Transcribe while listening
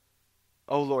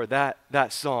Oh Lord,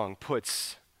 that song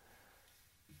puts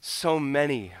so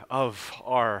many of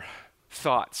our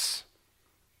thoughts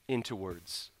into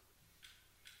words.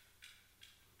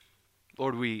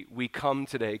 Lord, we come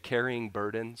today carrying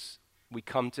burdens. We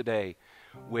come today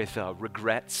with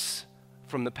regrets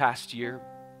from the past year.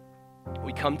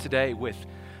 We come today with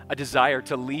a desire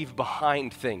to leave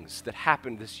behind things that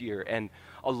happened this year and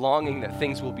a longing that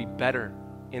things will be better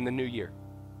in the new year.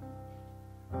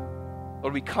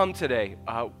 Lord, we come today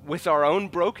with our own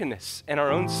brokenness and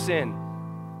our own sin.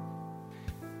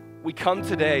 We come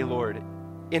today, Lord,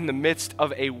 in the midst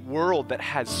of a world that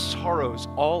has sorrows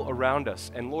all around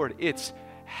us. And Lord, it's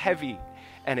heavy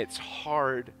and it's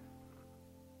hard.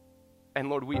 And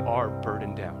Lord, we are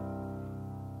burdened down.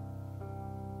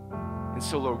 And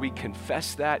so, Lord, we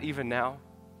confess that even now.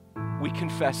 We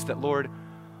confess that, Lord,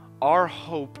 our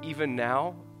hope even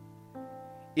now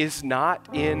is not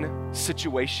in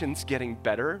situations getting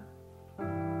better,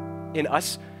 in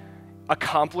us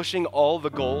accomplishing all the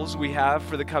goals we have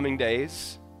for the coming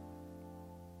days,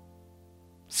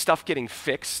 stuff getting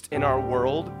fixed in our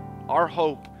world. Our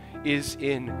hope is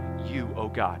in you, oh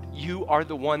God. You are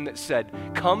the one that said,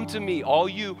 "Come to me, all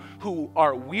you who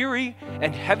are weary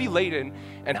and heavy laden,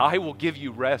 and I will give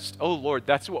you rest." Oh Lord,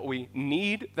 that's what we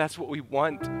need, that's what we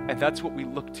want, and that's what we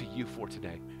look to you for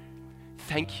today.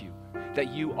 Thank you that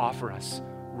you offer us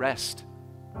rest.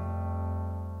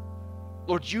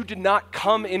 Lord, you did not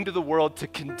come into the world to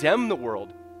condemn the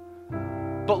world,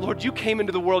 but Lord, you came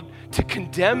into the world to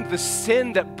condemn the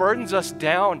sin that burdens us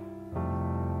down,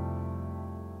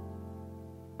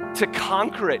 to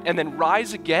conquer it and then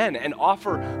rise again and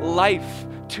offer life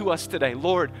to us today.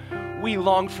 Lord, we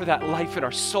long for that life in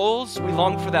our souls. We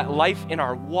long for that life in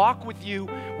our walk with you.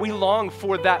 We long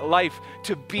for that life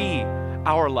to be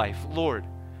our life. Lord,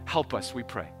 help us, we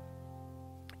pray.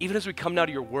 Even as we come now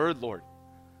to your word, Lord,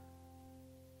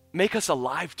 make us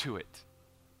alive to it.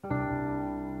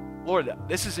 Lord,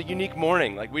 this is a unique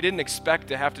morning. Like, we didn't expect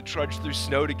to have to trudge through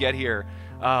snow to get here.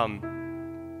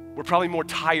 We're probably more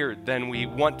tired than we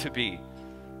want to be.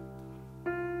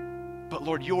 But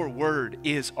Lord, your word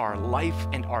is our life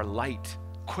and our light.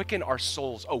 Quicken our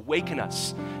souls, awaken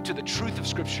us to the truth of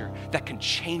Scripture that can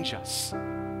change us.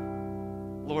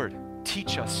 Lord,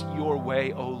 teach us your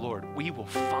way, oh Lord. We will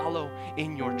follow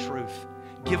in your truth.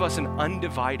 Give us an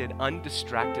undivided,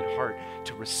 undistracted heart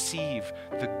to receive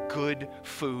the good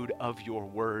food of your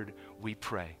word, we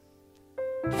pray.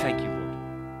 Thank you,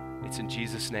 Lord. It's in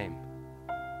Jesus' name.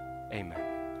 Amen.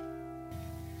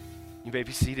 You may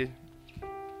be seated.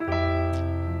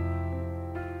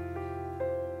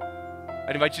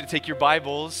 I'd invite you to take your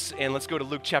Bibles and let's go to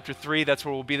Luke chapter 3. That's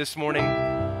where we'll be this morning.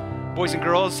 Boys and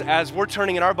girls, as we're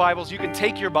turning in our Bibles, you can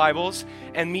take your Bibles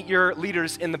and meet your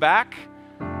leaders in the back.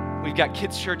 We've got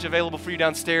kids' church available for you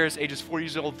downstairs, ages 4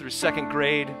 years old through 2nd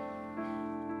grade.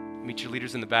 Meet your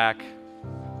leaders in the back.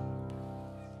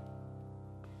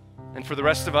 And for the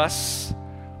rest of us,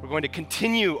 we're going to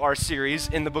continue our series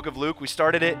in the book of Luke. We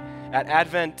started it at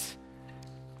Advent.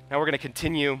 Now we're going to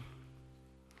continue.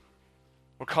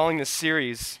 We're calling this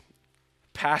series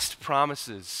Past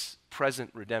Promises, Present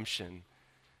Redemption.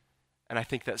 And I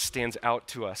think that stands out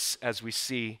to us as we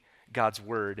see God's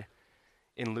word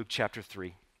in Luke chapter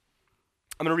 3.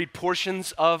 I'm going to read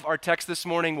portions of our text this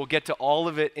morning. We'll get to all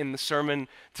of it in the sermon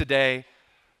today.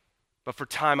 But for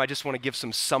time, I just want to give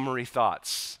some summary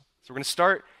thoughts. So we're going to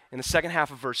start in the second half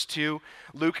of verse 2.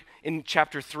 Luke, in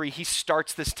chapter 3, he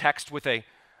starts this text with a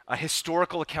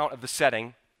historical account of the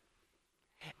setting.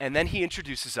 And then he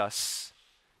introduces us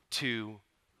to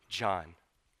John.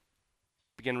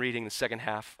 Begin reading the second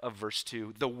half of verse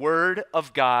 2. The word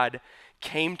of God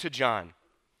came to John,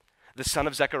 the son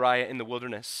of Zechariah, in the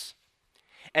wilderness.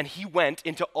 And he went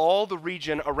into all the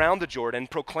region around the Jordan,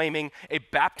 proclaiming a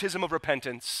baptism of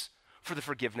repentance for the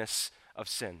forgiveness of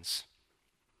sins.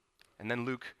 And then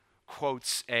Luke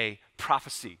quotes a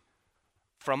prophecy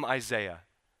from Isaiah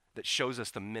that shows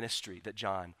us the ministry that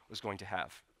John was going to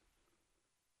have.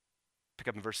 Pick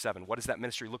up in verse 7. What does that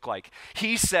ministry look like?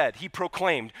 He said, he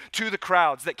proclaimed to the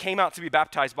crowds that came out to be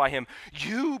baptized by him,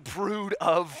 "You brood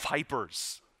of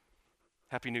vipers."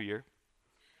 Happy New Year.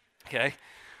 Okay.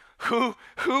 Who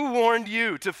warned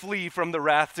you to flee from the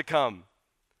wrath to come?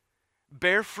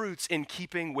 Bear fruits in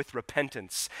keeping with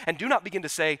repentance, and do not begin to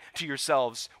say to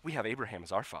yourselves, "We have Abraham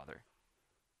as our father."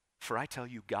 For I tell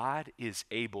you, God is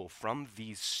able from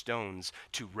these stones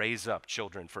to raise up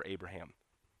children for Abraham.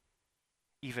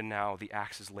 Even now the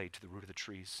axe is laid to the root of the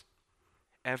trees.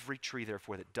 Every tree,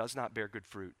 therefore, that does not bear good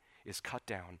fruit is cut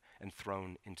down and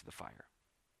thrown into the fire.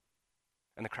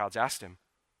 And the crowds asked him,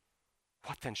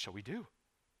 "What then shall we do?"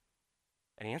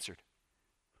 And he answered,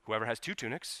 Whoever has 2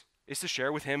 tunics is to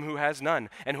share with him who has none,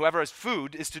 and whoever has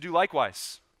food is to do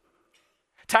likewise.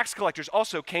 Tax collectors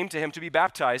also came to him to be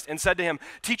baptized and said to him,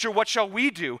 "Teacher, what shall we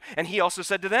do?" And he also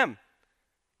said to them,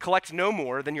 "Collect no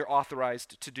more than you're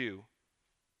authorized to do."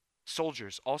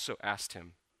 Soldiers also asked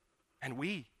him, "And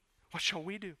we, what shall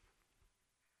we do?"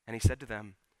 And he said to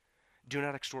them, "Do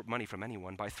not extort money from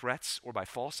anyone by threats or by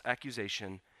false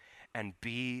accusation, and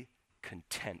be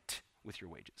content with your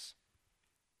wages."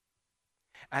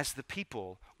 As the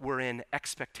people were in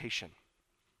expectation,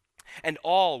 and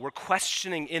all were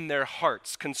questioning in their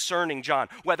hearts concerning John,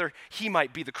 whether he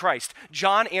might be the Christ,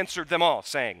 John answered them all,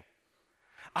 saying,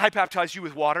 "I baptize you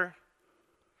with water,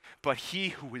 but he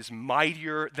who is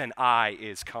mightier than I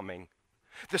is coming,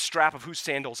 the strap of whose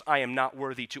sandals I am not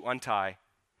worthy to untie.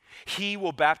 He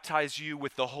will baptize you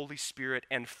with the Holy Spirit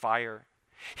and fire.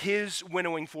 His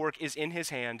winnowing fork is in his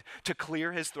hand to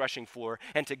clear his threshing floor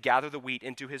and to gather the wheat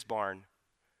into his barn,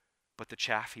 but the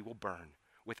chaff he will burn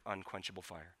with unquenchable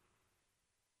fire."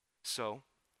 So,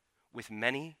 with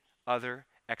many other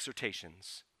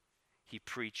exhortations, he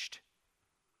preached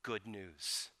good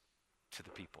news to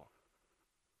the people.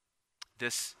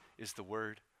 This is the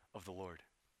word of the Lord.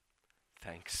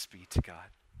 Thanks be to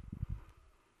God.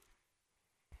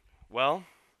 Well,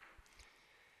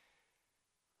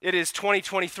 it is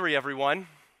 2023, everyone. In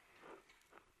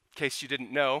case you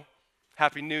didn't know,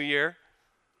 Happy New Year.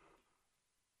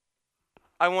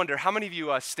 I wonder, how many of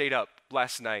you stayed up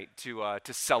last night to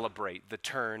celebrate the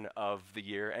turn of the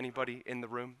year? Anybody in the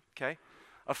room? Okay.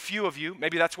 A few of you.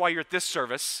 Maybe that's why you're at this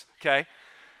service, okay?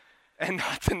 And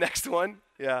not the next one.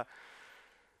 Yeah.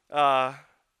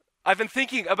 I've been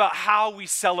thinking about how we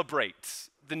celebrate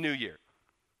the new year.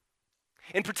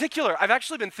 In particular, I've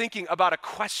actually been thinking about a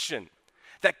question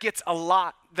that gets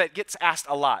asked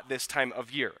a lot this time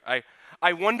of year.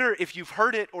 I wonder if you've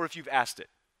heard it or if you've asked it,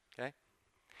 okay?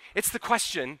 It's the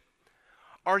question,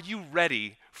 are you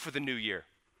ready for the new year?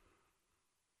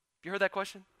 You heard that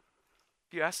question?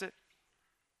 Have you asked it?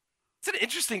 It's an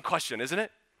interesting question, isn't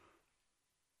it?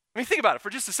 I mean, think about it for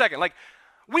just a second. Like,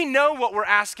 we know what we're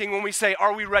asking when we say,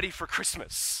 are we ready for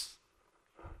Christmas?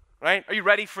 Right? Are you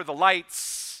ready for the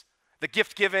lights, the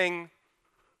gift giving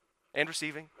and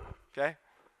receiving? Okay?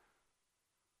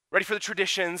 Ready for the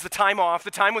traditions, the time off,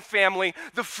 the time with family,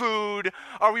 the food.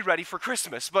 Are we ready for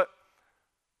Christmas? But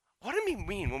what do we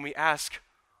mean when we ask,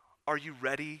 are you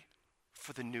ready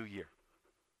for the new year?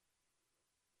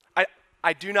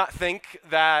 I do not think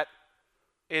that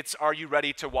it's, are you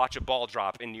ready to watch a ball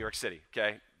drop in New York City,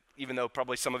 okay? Even though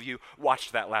probably some of you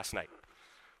watched that last night.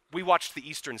 We watched the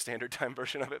Eastern Standard Time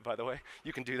version of it, by the way.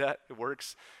 You can do that. It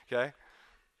works, okay? It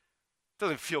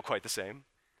doesn't feel quite the same.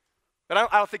 But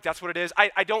I don't think that's what it is.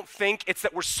 I don't think it's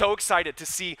that we're so excited to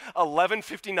see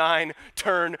 11:59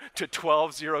 turn to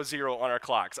 12:00 on our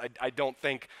clocks. I don't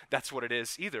think that's what it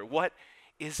is either. What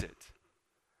is it?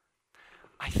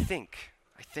 I think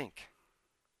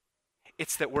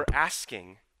it's that we're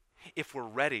asking if we're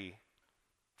ready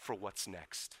for what's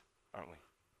next, aren't we?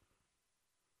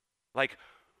 Like,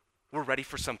 we're ready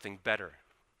for something better,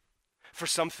 for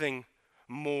something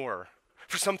more,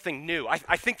 for something new.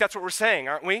 I think that's what we're saying,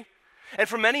 aren't we? And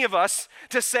for many of us,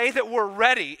 to say that we're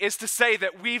ready is to say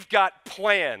that we've got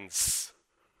plans,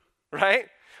 right?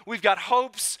 We've got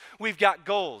hopes, we've got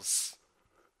goals.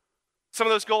 Some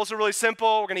of those goals are really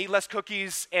simple. We're going to eat less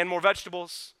cookies and more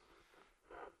vegetables.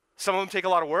 Some of them take a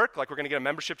lot of work, like we're going to get a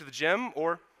membership to the gym,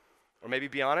 or maybe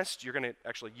be honest, you're going to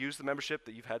actually use the membership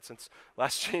that you've had since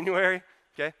last January.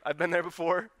 Okay, I've been there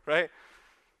before, right?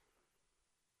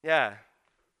 Yeah,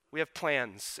 we have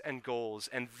plans and goals,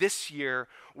 and this year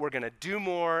we're going to do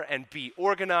more and be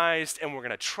organized, and we're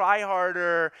going to try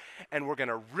harder, and we're going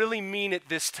to really mean it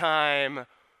this time.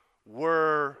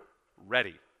 We're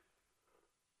ready,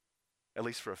 at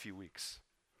least for a few weeks,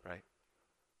 right?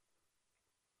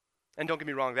 And don't get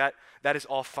me wrong, that is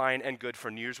all fine and good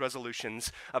for New Year's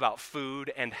resolutions about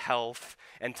food and health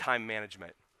and time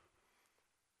management.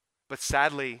 But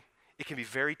sadly, it can be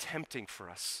very tempting for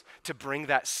us to bring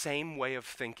that same way of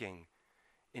thinking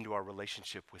into our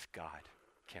relationship with God,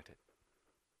 can't it?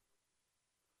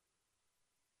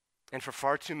 And for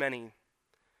far too many,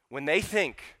 when they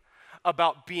think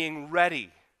about being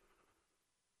ready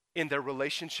in their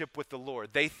relationship with the Lord,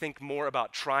 they think more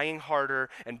about trying harder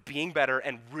and being better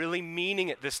and really meaning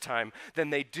it this time than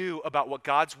they do about what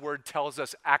God's word tells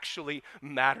us actually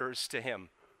matters to him.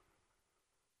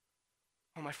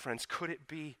 Oh, my friends, could it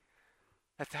be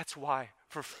that that's why,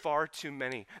 for far too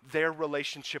many, their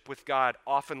relationship with God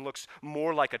often looks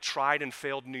more like a tried and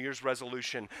failed New Year's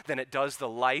resolution than it does the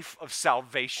life of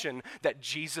salvation that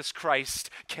Jesus Christ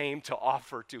came to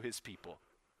offer to his people?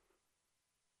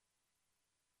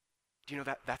 Do you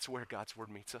know that's where God's word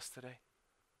meets us today?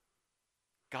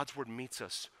 God's word meets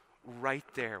us right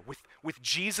there with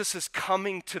Jesus'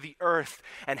 coming to the earth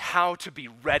and how to be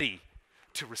ready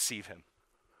to receive him.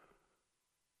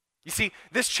 You see,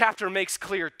 this chapter makes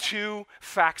clear two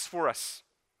facts for us.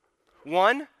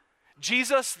 One,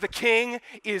 Jesus the King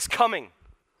is coming.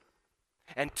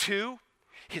 And two,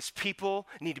 his people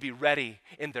need to be ready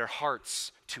in their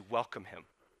hearts to welcome him.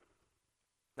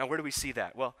 Now, where do we see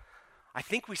that? Well, I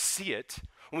think we see it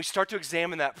when we start to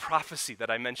examine that prophecy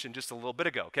that I mentioned just a little bit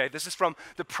ago, okay? This is from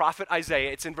the prophet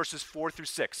Isaiah. It's in verses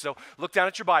 4-6. So look down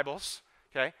at your Bibles,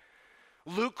 okay?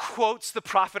 Luke quotes the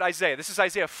prophet Isaiah. This is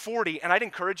Isaiah 40, and I'd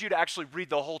encourage you to actually read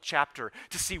the whole chapter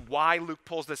to see why Luke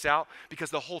pulls this out, because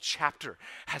the whole chapter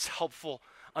has helpful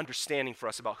understanding for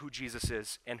us about who Jesus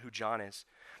is and who John is.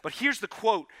 But here's the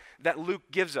quote that Luke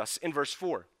gives us in verse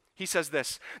 4. He says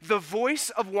this, "The voice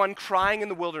of one crying in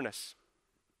the wilderness,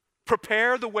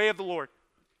 prepare the way of the Lord,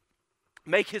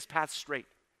 make his path straight.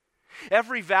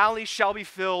 Every valley shall be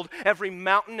filled, every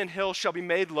mountain and hill shall be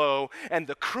made low, and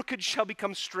the crooked shall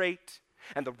become straight,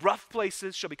 and the rough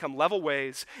places shall become level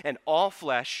ways, and all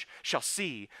flesh shall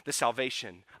see the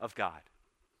salvation of God."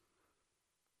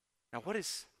 Now, what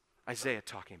is Isaiah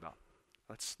talking about?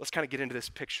 Let's kind of get into this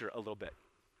picture a little bit.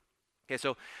 Okay,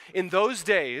 so in those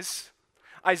days,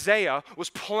 Isaiah was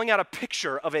pulling out a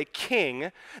picture of a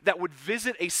king that would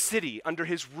visit a city under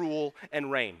his rule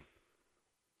and reign.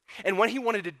 And when he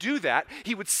wanted to do that,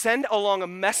 he would send along a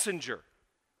messenger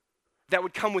that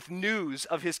would come with news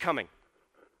of his coming.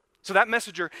 So that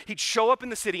messenger, he'd show up in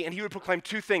the city and he would proclaim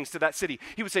two things to that city.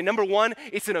 He would say, number one,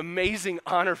 it's an amazing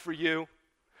honor for you.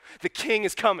 The king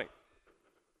is coming.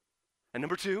 And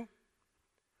number two,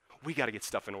 we got to get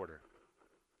stuff in order.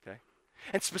 Okay?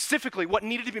 And specifically, what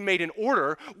needed to be made in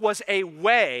order was a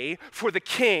way for the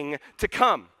king to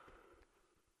come.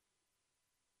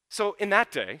 So in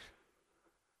that day,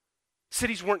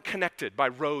 cities weren't connected by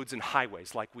roads and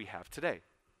highways like we have today.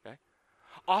 Okay?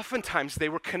 Oftentimes, they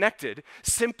were connected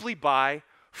simply by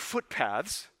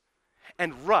footpaths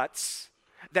and ruts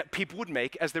that people would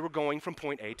make as they were going from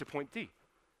point A to point D.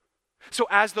 So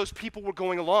as those people were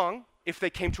going along, if they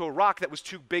came to a rock that was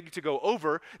too big to go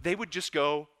over, they would just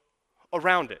go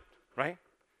around it, right?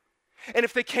 And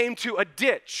if they came to a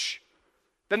ditch,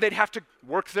 then they'd have to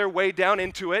work their way down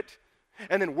into it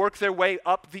and then work their way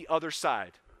up the other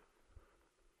side.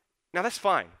 Now that's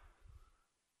fine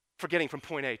for getting from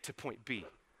point A to point B,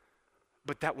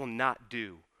 but that will not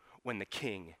do when the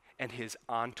king and his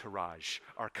entourage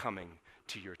are coming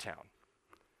to your town.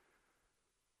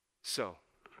 So,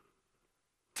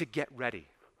 to get ready,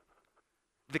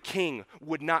 the king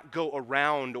would not go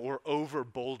around or over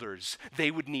boulders. They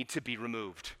would need to be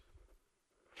removed.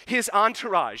 His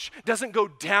entourage doesn't go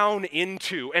down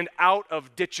into and out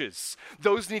of ditches.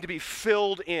 Those need to be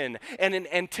filled in. And in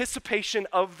anticipation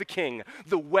of the king,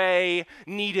 the way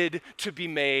needed to be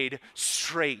made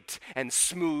straight and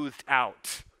smoothed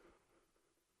out.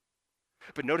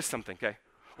 But notice something, okay?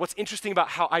 What's interesting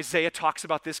about how Isaiah talks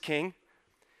about this king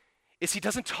is he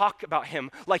doesn't talk about him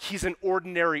like he's an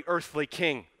ordinary earthly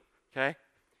king, okay?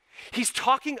 He's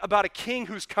talking about a king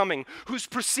who's coming, who's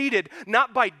preceded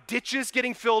not by ditches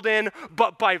getting filled in,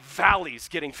 but by valleys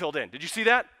getting filled in. Did you see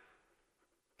that?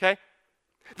 Okay?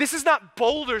 This is not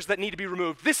boulders that need to be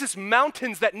removed. This is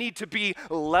mountains that need to be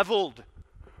leveled.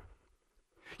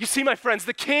 You see, my friends,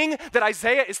 the king that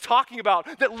Isaiah is talking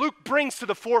about, that Luke brings to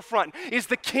the forefront, is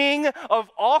the king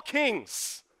of all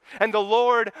kings and the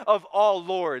Lord of all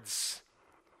lords.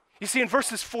 You see, in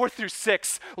verses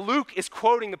 4-6, Luke is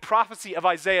quoting the prophecy of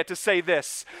Isaiah to say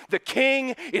this: the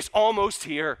king is almost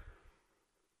here.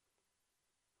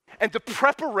 And the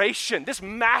preparation, this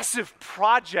massive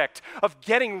project of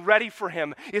getting ready for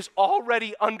him, is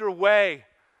already underway.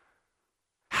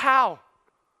 How?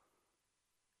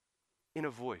 In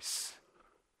a voice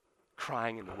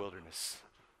crying in the wilderness.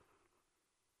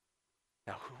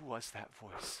 Now, who was that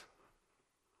voice?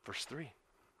 Verse 3.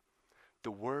 The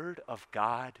word of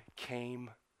God came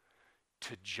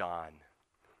to John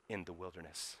in the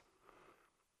wilderness.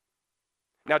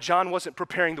 Now, John wasn't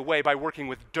preparing the way by working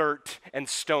with dirt and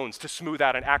stones to smooth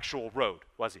out an actual road,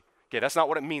 was he? Okay, that's not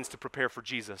what it means to prepare for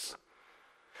Jesus.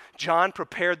 John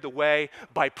prepared the way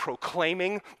by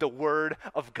proclaiming the word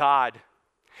of God.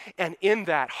 And in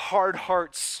that, hard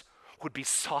hearts would be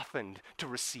softened to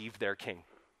receive their king.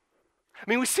 I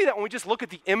mean, we see that when we just look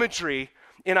at the imagery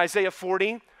in Isaiah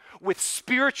 40 with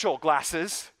spiritual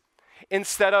glasses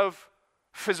instead of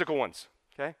physical ones,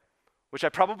 okay? Which I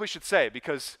probably should say,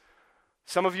 because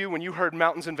some of you, when you heard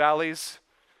mountains and valleys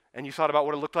and you thought about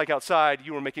what it looked like outside,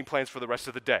 you were making plans for the rest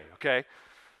of the day, okay?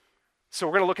 So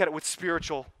we're going to look at it with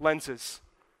spiritual lenses.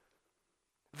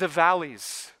 The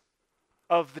valleys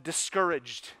of the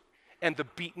discouraged and the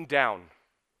beaten down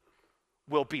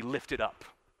will be lifted up.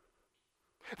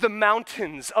 The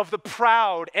mountains of the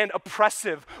proud and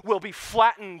oppressive will be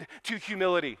flattened to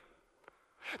humility.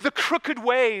 The crooked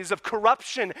ways of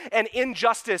corruption and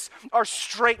injustice are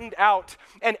straightened out,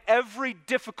 and every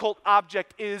difficult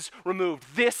object is removed.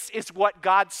 This is what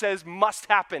God says must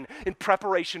happen in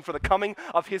preparation for the coming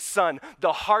of his Son.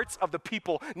 The hearts of the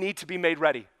people need to be made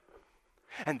ready.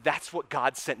 And that's what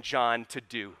God sent John to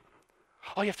do.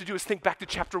 All you have to do is think back to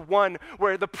chapter 1,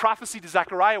 where the prophecy to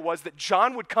Zechariah was that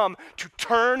John would come to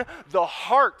turn the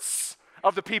hearts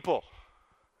of the people.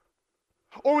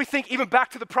 Or we think even back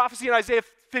to the prophecy in Isaiah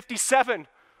 57,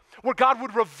 where God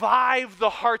would revive the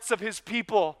hearts of his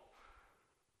people.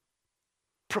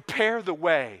 Prepare the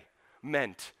way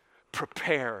meant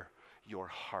prepare your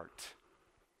heart.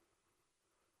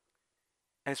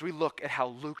 And as we look at how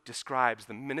Luke describes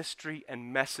the ministry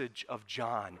and message of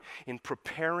John in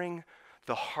preparing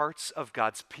the hearts of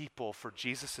God's people for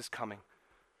Jesus' coming,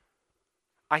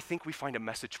 I think we find a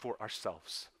message for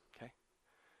ourselves, okay?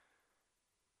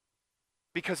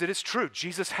 Because it is true,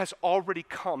 Jesus has already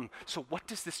come. So what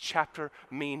does this chapter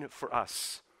mean for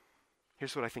us?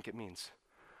 Here's what I think it means.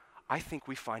 I think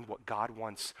we find what God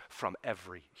wants from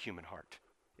every human heart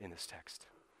in this text.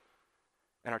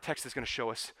 And our text is going to show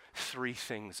us 3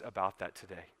 things about that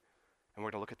today. And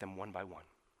we're going to look at them one by one.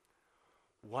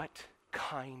 What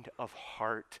kind of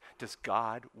heart does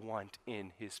God want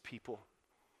in his people?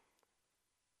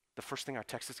 The first thing our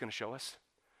text is going to show us,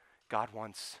 God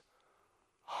wants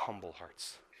humble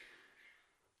hearts.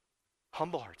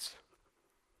 Humble hearts.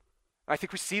 I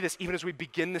think we see this even as we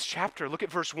begin this chapter. Look at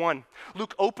verse 1.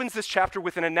 Luke opens this chapter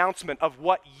with an announcement of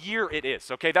what year it is,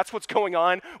 okay? That's what's going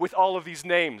on with all of these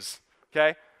names,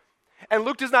 okay? And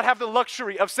Luke does not have the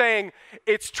luxury of saying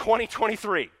it's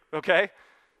 2023, okay?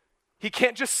 He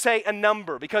can't just say a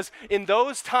number, because in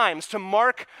those times, to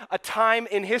mark a time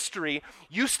in history,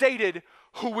 you stated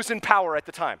who was in power at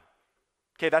the time.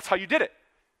 Okay, that's how you did it.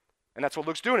 And that's what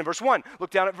Luke's doing in verse 1.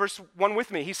 Look down at verse 1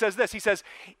 with me. He says this. He says,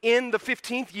 in the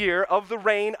 15th year of the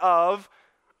reign of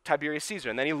Tiberius Caesar.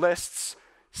 And then he lists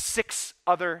 6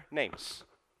 other names,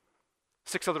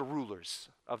 6 other rulers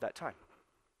of that time.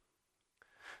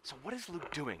 So what is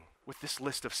Luke doing with this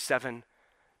list of 7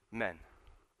 men?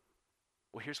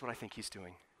 Well, here's what I think he's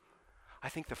doing. I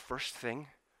think the first thing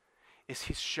is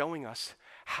he's showing us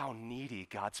how needy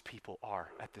God's people are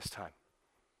at this time.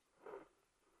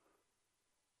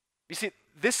 You see,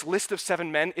 this list of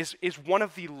 7 men is one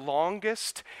of the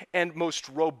longest and most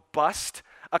robust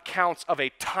accounts of a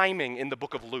timing in the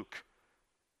book of Luke.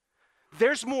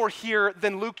 There's more here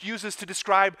than Luke uses to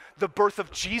describe the birth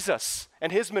of Jesus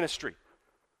and his ministry.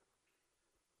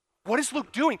 What is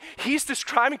Luke doing? He's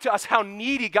describing to us how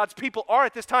needy God's people are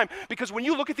at this time. Because when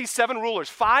you look at these 7 rulers,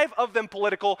 5 of them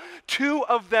political, 2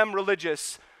 of them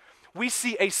religious, we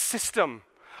see a system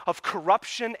of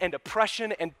corruption and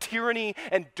oppression and tyranny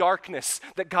and darkness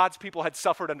that God's people had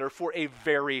suffered under for a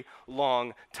very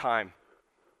long time.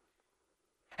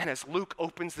 And as Luke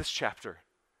opens this chapter,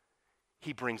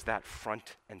 he brings that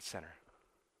front and center.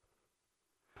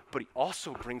 But he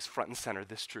also brings front and center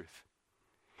this truth.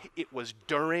 It was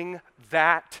during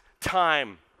that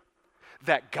time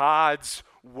that God's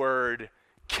word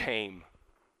came.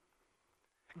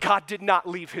 God did not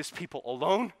leave his people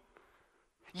alone.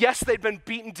 Yes, they'd been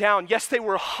beaten down. Yes, they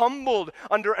were humbled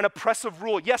under an oppressive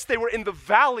rule. Yes, they were in the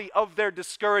valley of their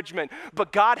discouragement,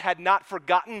 but God had not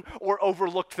forgotten or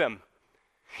overlooked them.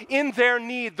 In their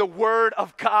need, the word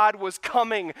of God was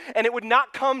coming, and it would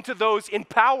not come to those in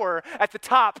power at the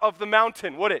top of the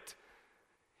mountain, would it?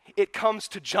 It comes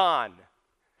to John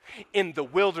in the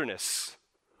wilderness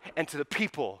and to the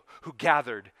people who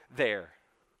gathered there.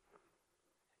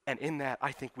 And in that,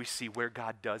 I think we see where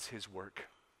God does his work.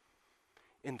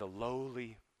 In the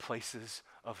lowly places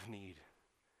of need,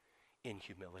 in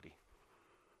humility.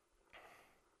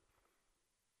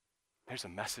 There's a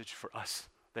message for us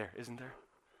there, isn't there?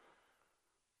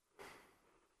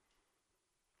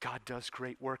 God does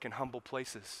great work in humble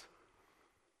places,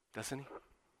 doesn't he?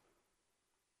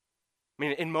 I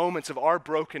mean, in moments of our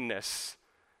brokenness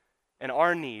and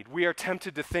our need, we are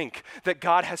tempted to think that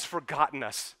God has forgotten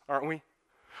us, aren't we?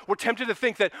 We're tempted to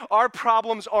think that our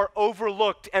problems are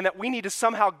overlooked and that we need to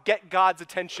somehow get God's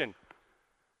attention.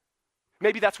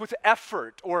 Maybe that's with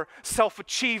effort or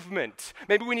self-achievement.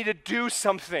 Maybe we need to do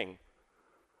something.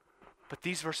 But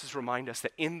these verses remind us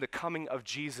that in the coming of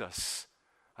Jesus,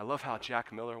 I love how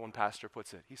Jack Miller, one pastor,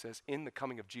 puts it. He says, in the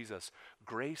coming of Jesus,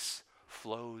 grace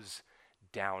flows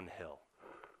downhill.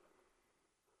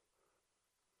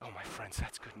 my friends,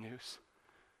 that's good news.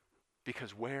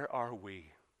 Because where are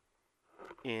we?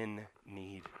 In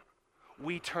need.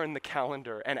 We turn the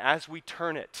calendar, and as we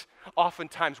turn it,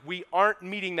 oftentimes we aren't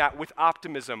meeting that with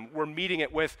optimism. We're meeting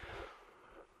it with,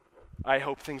 I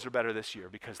hope things are better this year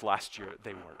because last year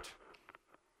they weren't.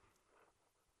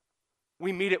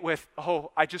 We meet it with,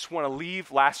 oh, I just want to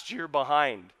leave last year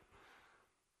behind.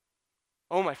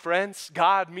 Oh, my friends,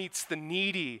 God meets the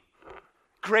needy.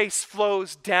 Grace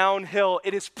flows downhill.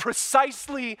 It is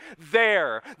precisely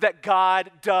there that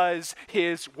God does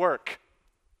his work.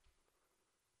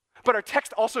 But our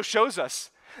text also shows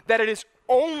us that it is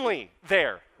only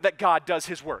there that God does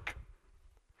his work.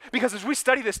 Because as we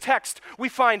study this text, we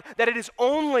find that it is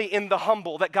only in the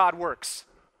humble that God works.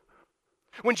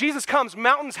 When Jesus comes,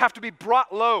 mountains have to be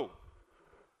brought low.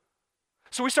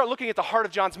 So we start looking at the heart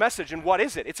of John's message, and what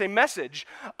is it? It's a message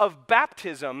of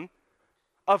baptism,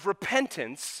 of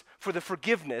repentance for the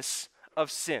forgiveness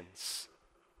of sins.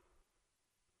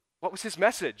 What was his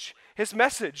message? His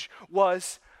message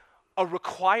was a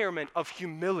requirement of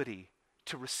humility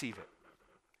to receive it.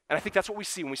 And I think that's what we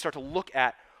see when we start to look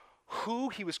at who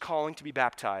he was calling to be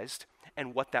baptized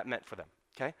and what that meant for them.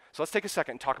 Okay? So let's take a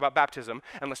second and talk about baptism,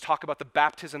 and let's talk about the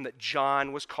baptism that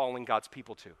John was calling God's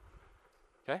people to.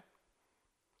 Okay?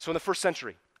 So in the first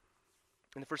century,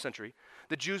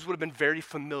 the Jews would have been very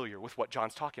familiar with what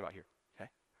John's talking about here. Okay?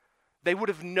 They would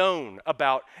have known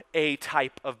about a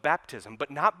type of baptism,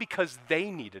 but not because they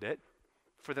needed it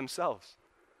for themselves.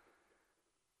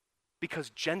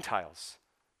 Because Gentiles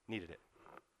needed it.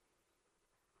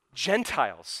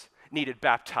 Gentiles needed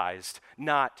baptized,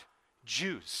 not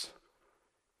Jews.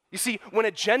 You see, when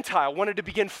a Gentile wanted to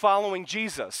begin following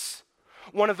Jesus,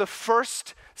 one of the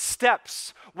first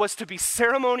steps was to be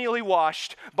ceremonially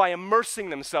washed by immersing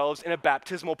themselves in a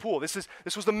baptismal pool. This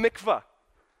was the mikvah.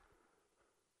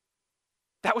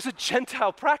 That was a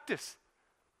Gentile practice.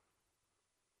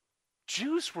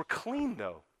 Jews were clean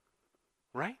though,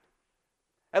 right?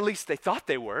 At least they thought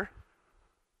they were.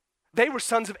 They were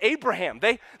sons of Abraham.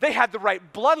 They had the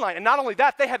right bloodline. And not only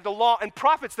that, they had the law and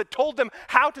prophets that told them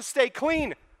how to stay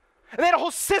clean. And they had a whole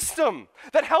system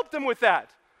that helped them with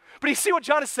that. But you see what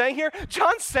John is saying here?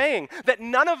 John's saying that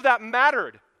none of that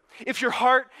mattered if your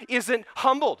heart isn't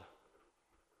humbled.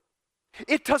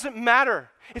 It doesn't matter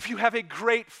if you have a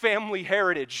great family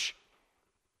heritage.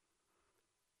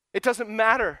 It doesn't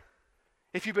matter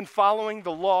if you've been following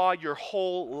the law your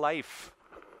whole life.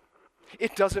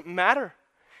 It doesn't matter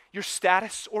your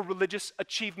status or religious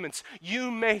achievements. You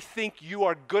may think you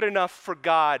are good enough for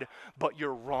God, but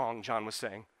you're wrong, John was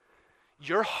saying.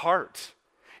 Your heart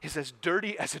is as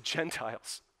dirty as a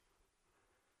Gentile's.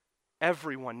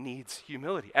 Everyone needs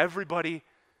humility. Everybody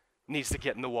needs to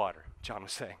get in the water, John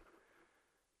was saying.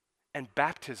 And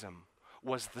baptism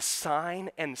was the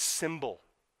sign and symbol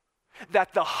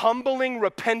that the humbling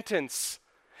repentance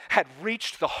had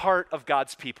reached the heart of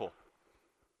God's people.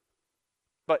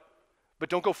 But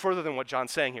don't go further than what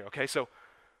John's saying here, okay? So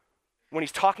when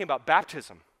he's talking about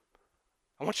baptism,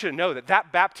 I want you to know that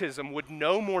that baptism would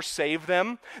no more save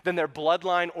them than their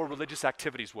bloodline or religious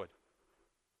activities would.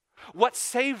 What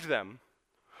saved them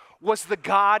was the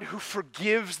God who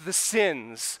forgives the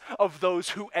sins of those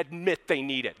who admit they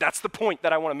need it. That's the point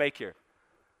that I want to make here.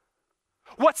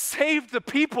 What saved the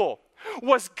people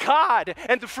was God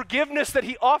and the forgiveness that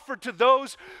he offered to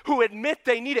those who admit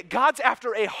they need it. God's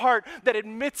after a heart that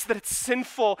admits that it's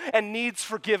sinful and needs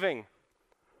forgiving.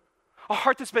 A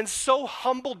heart that's been so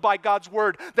humbled by God's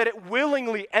word that it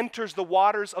willingly enters the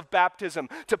waters of baptism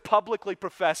to publicly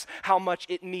profess how much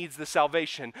it needs the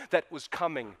salvation that was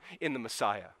coming in the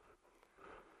Messiah.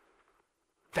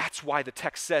 That's why the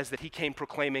text says that he came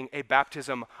proclaiming a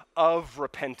baptism of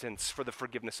repentance for the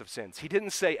forgiveness of sins. He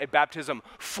didn't say a baptism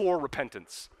for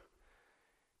repentance.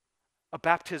 A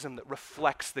baptism that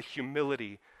reflects the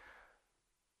humility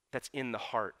that's in the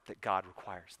heart that God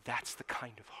requires. That's the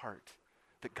kind of heart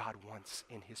that God wants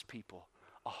in his people,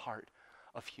 a heart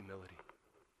of humility.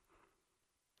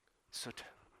 So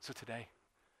today,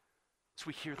 as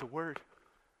we hear the word,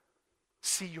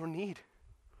 see your need.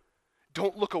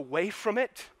 Don't look away from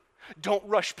it. Don't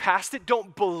rush past it.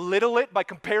 Don't belittle it by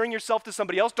comparing yourself to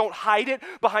somebody else. Don't hide it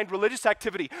behind religious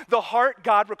activity. The heart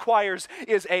God requires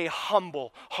is a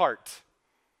humble heart.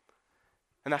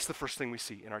 And that's the first thing we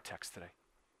see in our text today.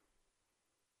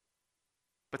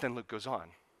 But then Luke goes on.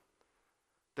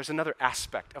 There's another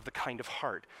aspect of the kind of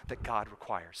heart that God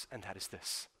requires, and that is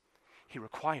this. He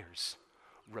requires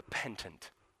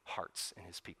repentant hearts in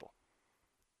his people.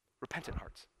 Repentant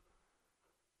hearts.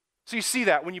 So you see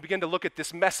that when you begin to look at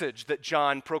this message that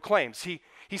John proclaims. He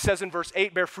says in verse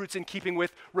 8, bear fruits in keeping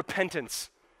with repentance.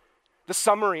 The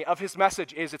summary of his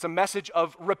message is it's a message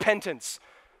of repentance.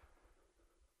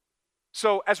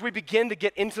 So as we begin to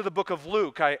get into the book of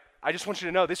Luke, I just want you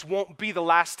to know this won't be the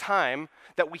last time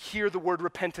that we hear the word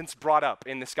repentance brought up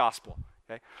in this gospel.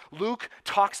 Okay? Luke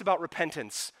talks about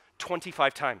repentance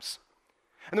 25 times.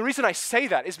 And the reason I say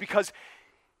that is because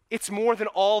it's more than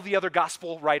all the other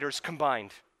gospel writers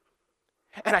combined.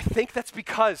 And I think that's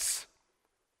because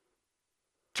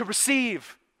to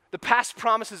receive the past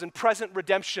promises and present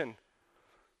redemption,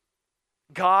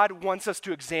 God wants us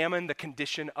to examine the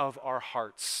condition of our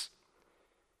hearts.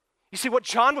 You see, what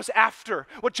John was after,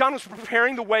 what John was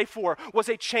preparing the way for, was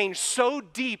a change so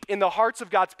deep in the hearts of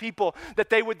God's people that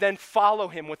they would then follow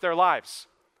him with their lives.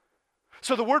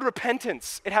 So the word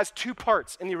repentance, it has two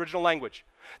parts in the original language.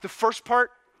 The first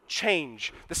part,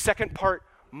 change. The second part,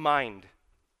 mind.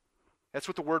 That's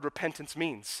what the word repentance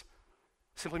means.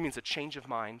 It simply means a change of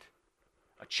mind,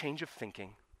 a change of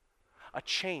thinking, a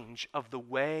change of the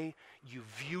way you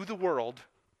view the world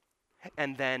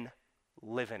and then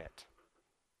live in it.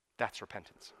 That's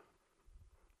repentance.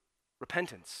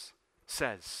 Repentance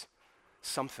says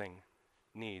something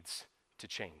needs to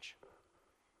change.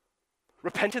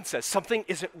 Repentance says something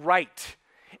isn't right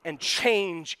and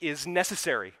change is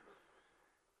necessary.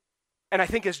 And I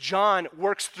think as John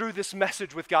works through this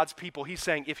message with God's people, he's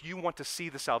saying if you want to see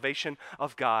the salvation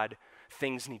of God,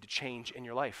 things need to change in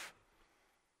your life.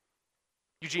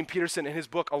 Eugene Peterson, in his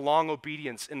book, A Long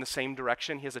Obedience in the Same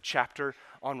Direction, he has a chapter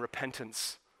on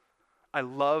repentance. I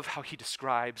love how he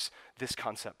describes this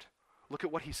concept. Look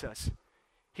at what he says.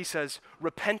 He says,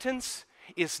 repentance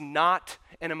is not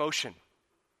an emotion.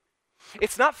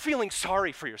 It's not feeling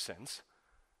sorry for your sins.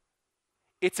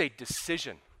 It's a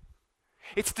decision.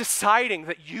 It's deciding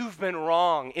that you've been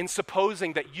wrong in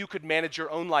supposing that you could manage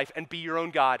your own life and be your own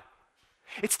God.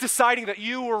 It's deciding that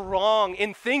you were wrong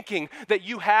in thinking that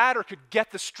you had or could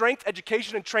get the strength,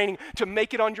 education, and training to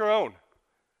make it on your own.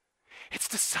 It's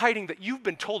deciding that you've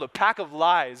been told a pack of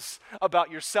lies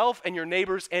about yourself and your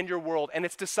neighbors and your world, and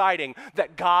it's deciding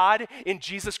that God in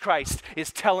Jesus Christ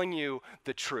is telling you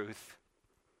the truth.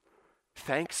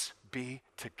 Thanks be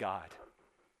to God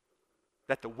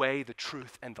that the way, the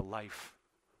truth, and the life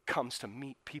comes to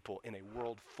meet people in a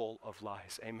world full of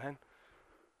lies. Amen?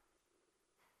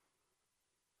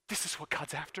 This is what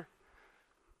God's after.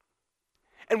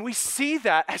 And we see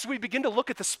that as we begin to look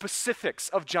at the specifics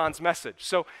of John's message.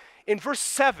 So in verse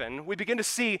 7, we begin to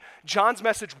see John's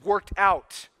message worked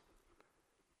out.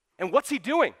 And what's he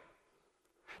doing?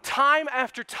 Time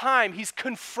after time, he's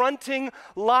confronting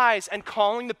lies and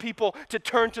calling the people to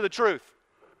turn to the truth.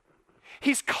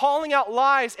 He's calling out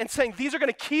lies and saying, these are going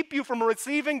to keep you from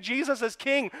receiving Jesus as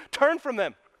king. Turn from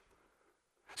them.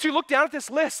 So you look down at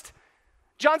this list.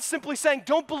 John's simply saying,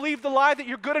 don't believe the lie that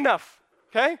you're good enough,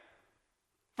 okay?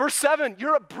 Verse 7,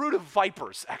 you're a brood of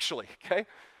vipers, actually, okay?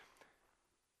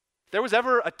 If there was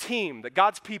ever a team that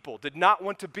God's people did not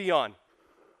want to be on,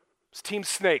 it's Team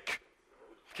Snake,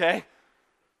 okay?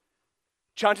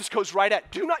 John just goes right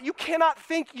at, you cannot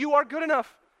think you are good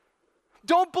enough.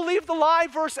 Don't believe the lie,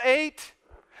 verse 8,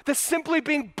 that simply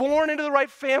being born into the right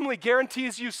family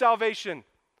guarantees you salvation.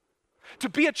 To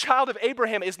be a child of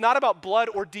Abraham is not about blood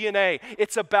or DNA.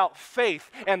 It's about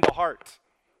faith and the heart.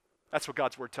 That's what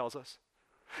God's word tells us.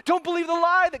 Don't believe the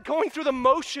lie that going through the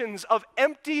motions of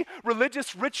empty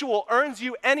religious ritual earns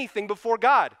you anything before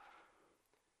God.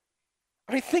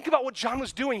 I mean, think about what John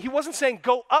was doing. He wasn't saying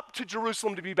go up to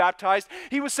Jerusalem to be baptized.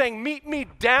 He was saying meet me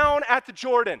down at the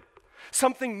Jordan.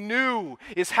 Something new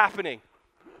is happening.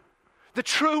 The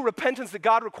true repentance that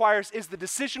God requires is the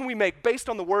decision we make based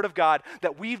on the word of God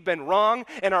that we've been wrong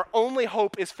and our only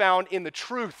hope is found in the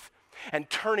truth and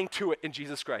turning to it in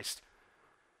Jesus Christ.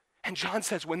 And John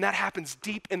says when that happens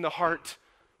deep in the heart,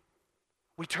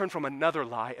 we turn from another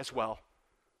lie as well.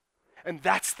 And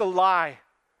that's the lie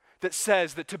that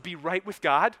says that to be right with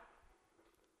God,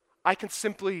 I can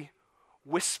simply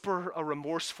whisper a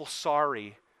remorseful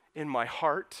sorry in my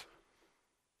heart,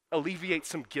 alleviate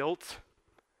some guilt,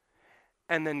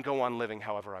 and then go on living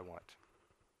however I want.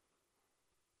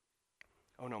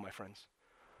 Oh no, my friends.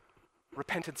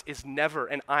 Repentance is never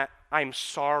an I'm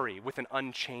sorry with an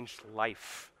unchanged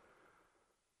life.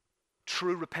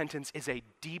 True repentance is a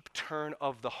deep turn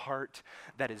of the heart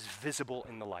that is visible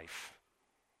in the life.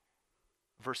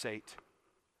 Verse 8,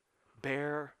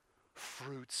 bear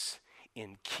fruits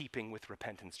in keeping with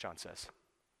repentance, John says.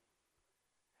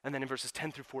 And then in verses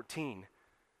 10 through 14,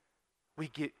 we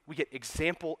get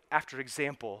example after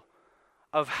example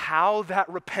of how that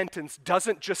repentance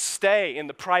doesn't just stay in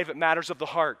the private matters of the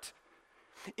heart.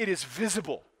 It is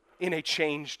visible in a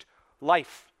changed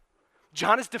life.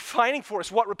 John is defining for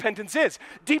us what repentance is.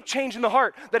 Deep change in the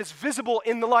heart that is visible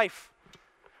in the life.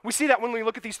 We see that when we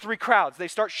look at these three crowds. They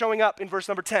start showing up in verse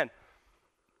number 10.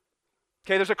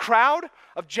 Okay, there's a crowd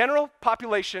of general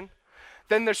population,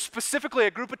 then there's specifically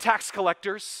a group of tax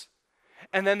collectors,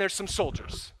 and then there's some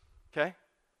soldiers, okay?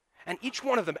 And each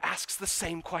one of them asks the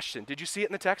same question. Did you see it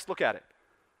in the text? Look at it.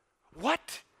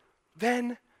 What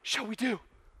then shall we do?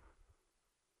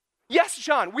 Yes,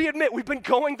 John, we admit we've been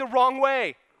going the wrong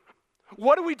way.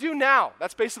 What do we do now?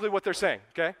 That's basically what they're saying,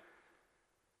 okay?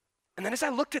 And then as I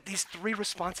looked at these three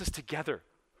responses together,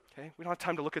 okay, we don't have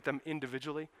time to look at them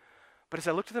individually, but as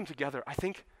I looked at them together, I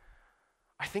think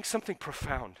something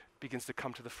profound begins to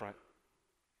come to the front.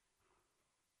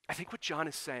 I think what John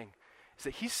is saying is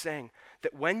that he's saying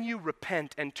that when you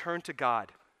repent and turn to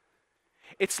God,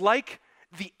 it's like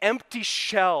the empty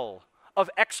shell of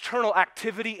external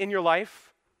activity in your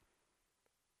life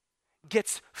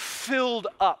gets filled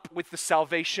up with the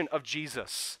salvation of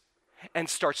Jesus and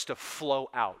starts to flow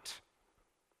out.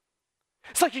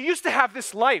 It's like you used to have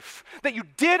this life that you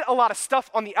did a lot of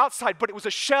stuff on the outside, but it was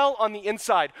a shell on the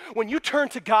inside. When you turn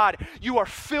to God, you are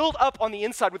filled up on the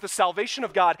inside with the salvation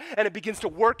of God, and it begins to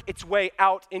work its way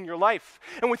out in your life.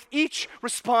 And with each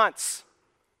response,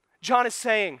 John is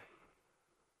saying,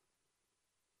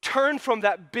 turn from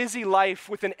that busy life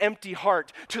with an empty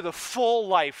heart to the full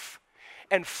life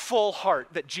and full heart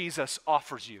that Jesus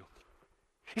offers you.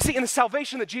 You see, in the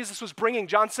salvation that Jesus was bringing,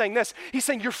 John's saying this. He's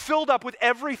saying you're filled up with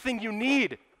everything you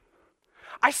need.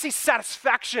 I see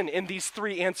satisfaction in these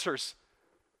three answers.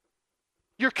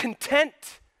 You're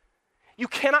content. You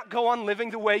cannot go on living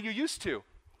the way you used to.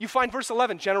 You find verse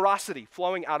 11, generosity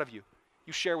flowing out of you.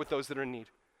 You share with those that are in need.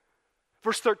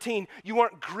 Verse 13, you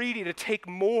aren't greedy to take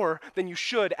more than you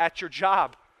should at your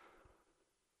job.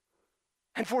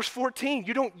 And verse 14,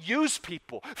 you don't use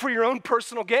people for your own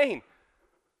personal gain.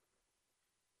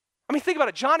 I mean, think about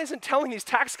it. John isn't telling these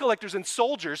tax collectors and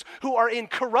soldiers who are in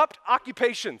corrupt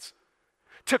occupations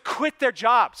to quit their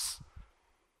jobs.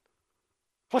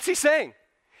 What's he saying?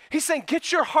 He's saying,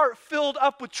 get your heart filled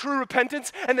up with true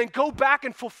repentance and then go back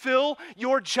and fulfill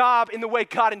your job in the way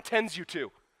God intends you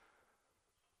to.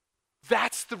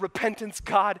 That's the repentance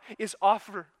God is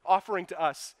offering to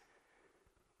us,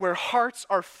 where hearts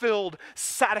are filled,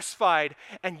 satisfied,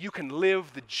 and you can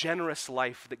live the generous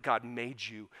life that God made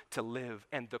you to live.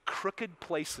 And the crooked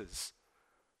places,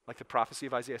 like the prophecy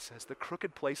of Isaiah says, the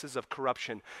crooked places of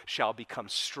corruption shall become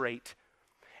straight,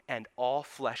 and all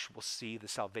flesh will see the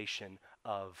salvation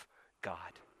of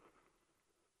God.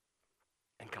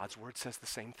 And God's word says the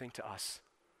same thing to us.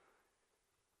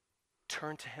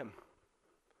 Turn to him.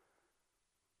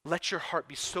 Let your heart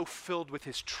be so filled with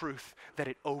his truth that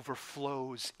it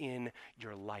overflows in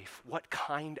your life. What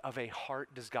kind of a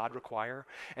heart does God require?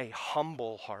 A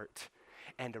humble heart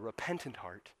and a repentant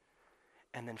heart.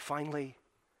 And then finally,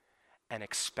 an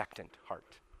expectant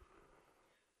heart.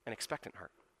 An expectant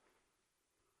heart.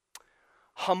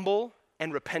 Humble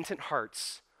and repentant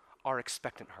hearts are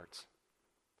expectant hearts.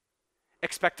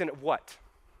 Expectant of what?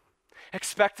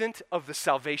 Expectant of the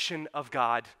salvation of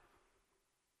God.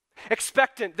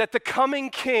 Expectant that the coming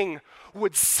king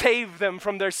would save them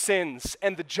from their sins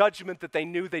and the judgment that they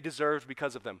knew they deserved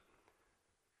because of them.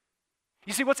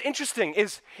 You see, what's interesting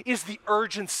is the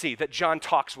urgency that John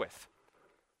talks with.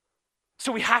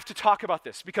 So we have to talk about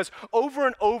this because over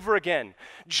and over again,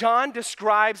 John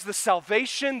describes the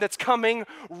salvation that's coming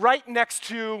right next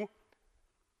to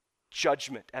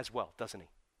judgment as well, doesn't he?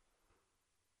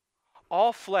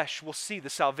 All flesh will see the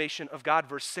salvation of God,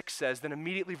 verse 6 says. Then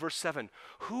immediately verse 7,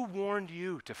 who warned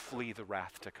you to flee the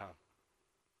wrath to come?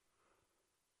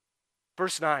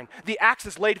 Verse 9, the axe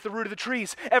is laid at the root of the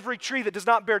trees. Every tree that does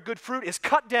not bear good fruit is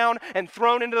cut down and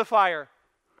thrown into the fire.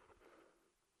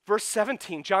 Verse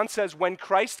 17, John says, when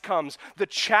Christ comes, the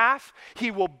chaff he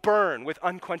will burn with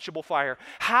unquenchable fire.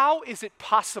 How is it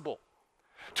possible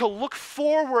to look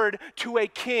forward to a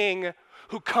king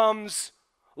who comes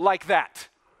like that?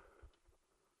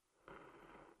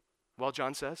 Well,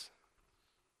 John says,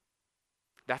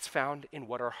 that's found in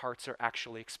what our hearts are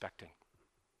actually expecting.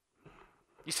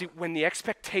 You see, when the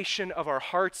expectation of our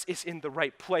hearts is in the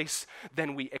right place,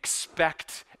 then we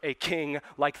expect a king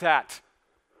like that.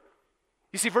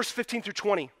 You see, verse 15 through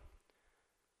 20,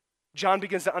 John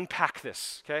begins to unpack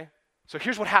this, okay? So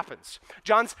here's what happens.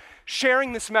 John's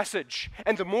sharing this message,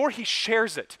 and the more he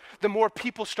shares it, the more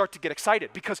people start to get excited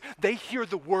because they hear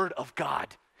the word of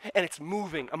God, and it's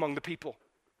moving among the people.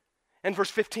 And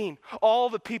verse 15, all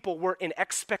the people were in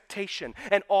expectation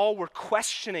and all were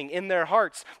questioning in their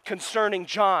hearts concerning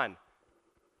John,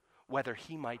 whether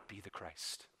he might be the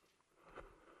Christ.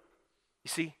 You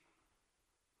see,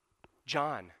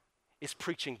 John is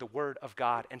preaching the word of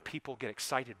God, and people get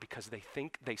excited because they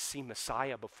think they see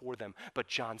Messiah before them. But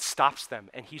John stops them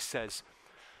and he says,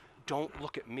 don't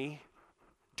look at me.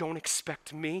 Don't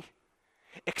expect me.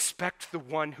 Expect the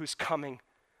one who's coming.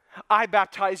 I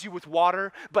baptize you with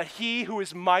water, but he who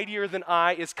is mightier than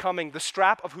I is coming, the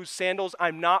strap of whose sandals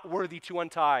I'm not worthy to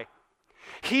untie.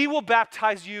 He will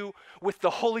baptize you with the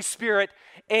Holy Spirit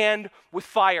and with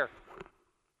fire.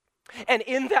 And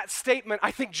in that statement,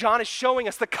 I think John is showing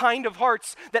us the kind of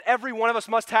hearts that every one of us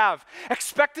must have.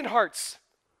 Expectant hearts,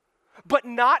 but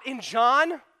not in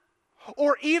John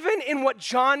or even in what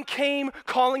John came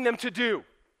calling them to do.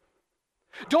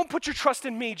 Don't put your trust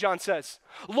in me, John says.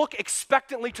 Look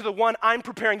expectantly to the one I'm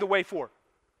preparing the way for.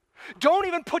 Don't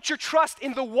even put your trust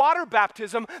in the water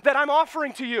baptism that I'm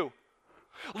offering to you.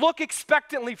 Look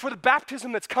expectantly for the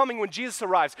baptism that's coming when Jesus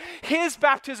arrives. His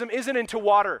baptism isn't into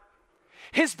water.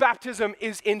 His baptism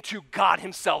is into God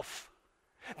himself.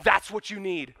 That's what you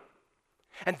need.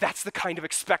 And that's the kind of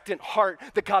expectant heart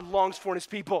that God longs for in his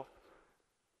people.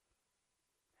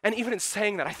 And even in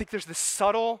saying that, I think there's this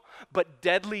subtle but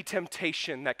deadly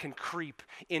temptation that can creep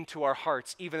into our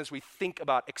hearts, even as we think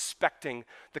about expecting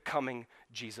the coming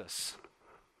Jesus.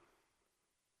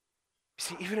 You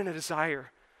see, even in a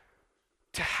desire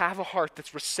to have a heart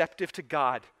that's receptive to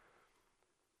God,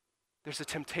 there's a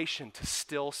temptation to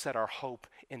still set our hope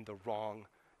in the wrong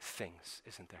things,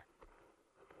 isn't there?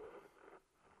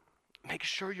 Make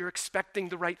sure you're expecting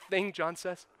the right thing, John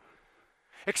says.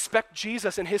 Expect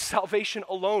Jesus and his salvation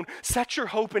alone. Set your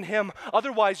hope in him.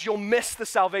 Otherwise, you'll miss the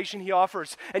salvation he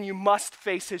offers, and you must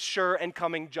face his sure and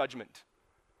coming judgment.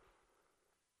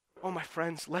 Oh, my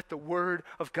friends, let the word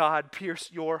of God pierce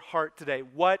your heart today.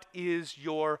 What is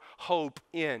your hope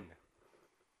in?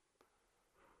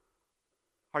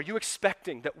 Are you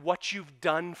expecting that what you've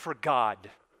done for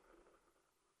God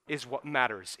is what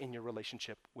matters in your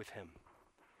relationship with him?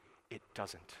 It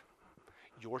doesn't.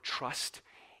 Your trust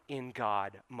in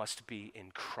God must be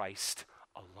in Christ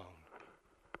alone.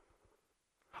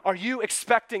 Are you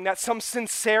expecting that some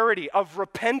sincerity of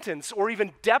repentance or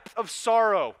even depth of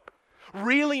sorrow,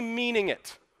 really meaning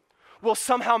it, will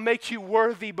somehow make you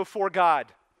worthy before God?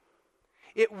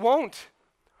 It won't.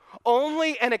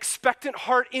 Only an expectant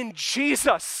heart in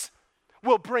Jesus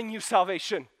will bring you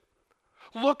salvation.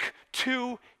 Look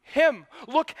to him.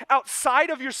 Look outside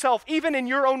of yourself, even in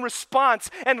your own response,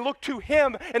 and look to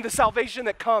him and the salvation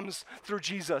that comes through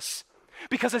Jesus.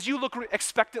 Because as you look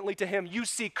expectantly to him, you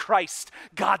see Christ,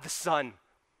 God the Son,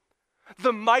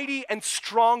 the mighty and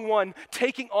strong one,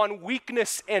 taking on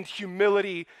weakness and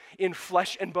humility in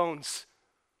flesh and bones.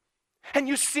 And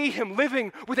you see him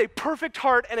living with a perfect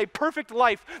heart and a perfect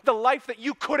life, the life that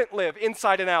you couldn't live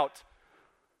inside and out.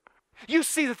 You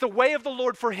see that the way of the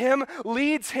Lord for him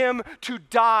leads him to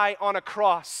die on a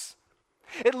cross.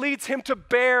 It leads him to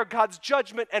bear God's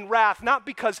judgment and wrath, not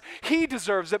because he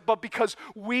deserves it, but because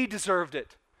we deserved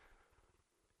it.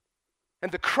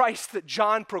 And the Christ that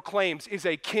John proclaims is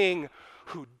a king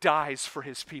who dies for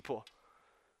his people.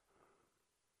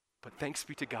 But thanks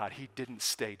be to God, he didn't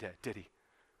stay dead, did he?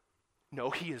 No,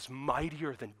 he is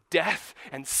mightier than death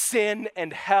and sin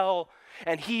and hell,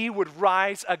 and he would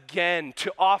rise again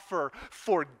to offer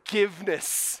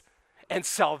forgiveness and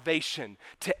salvation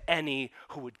to any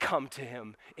who would come to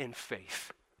him in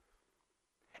faith.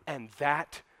 And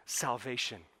that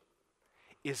salvation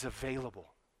is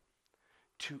available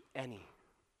to any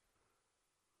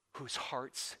whose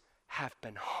hearts have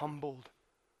been humbled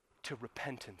to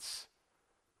repentance,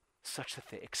 such that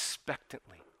they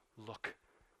expectantly look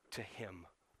to him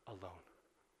alone.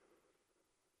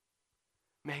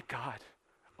 May God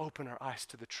open our eyes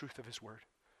to the truth of his word.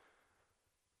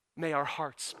 May our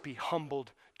hearts be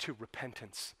humbled to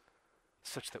repentance,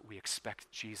 such that we expect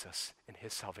Jesus and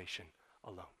his salvation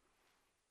alone.